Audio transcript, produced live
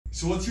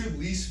So what's your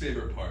least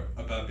favorite part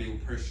about being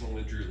a personal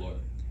injury lawyer?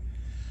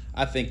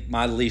 I think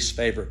my least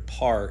favorite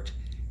part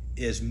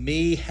is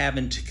me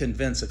having to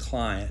convince a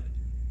client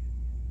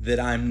that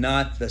I'm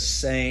not the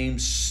same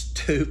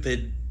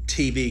stupid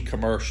TV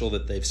commercial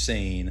that they've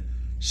seen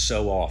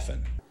so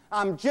often.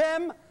 I'm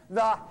Jim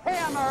the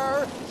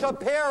Hammer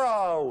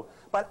Shapiro,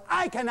 but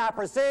I cannot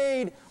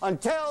proceed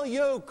until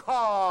you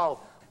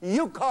call.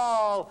 You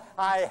call,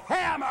 I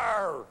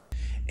hammer!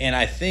 And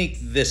I think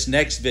this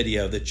next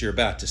video that you're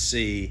about to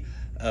see,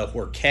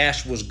 where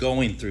Cash was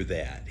going through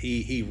that,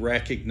 he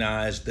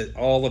recognized that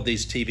all of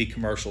these TV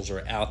commercials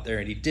are out there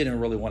and he didn't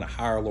really want to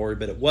hire a lawyer,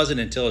 but it wasn't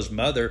until his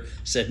mother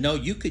said, no,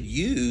 you could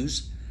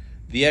use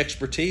the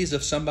expertise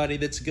of somebody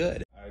that's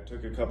good. I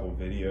took a couple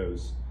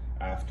videos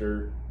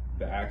after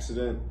the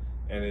accident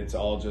and it's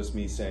all just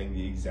me saying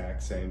the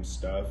exact same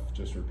stuff,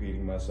 just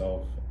repeating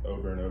myself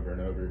over and over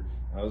and over.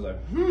 I was like,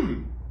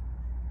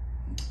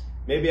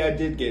 maybe I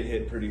did get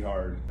hit pretty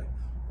hard.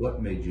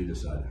 What made you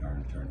decide to hire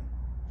an attorney?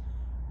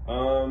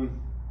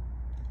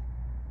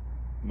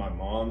 My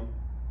mom,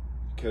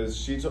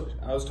 because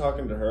I was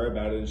talking to her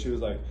about it and she was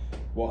like,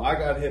 well, I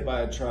got hit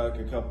by a truck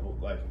a couple,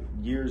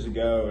 years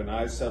ago and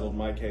I settled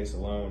my case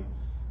alone.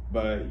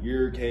 But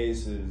your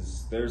case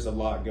there's a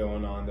lot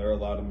going on. There are a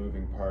lot of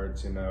moving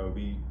parts,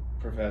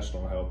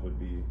 professional help would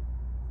be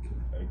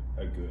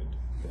a good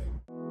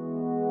thing.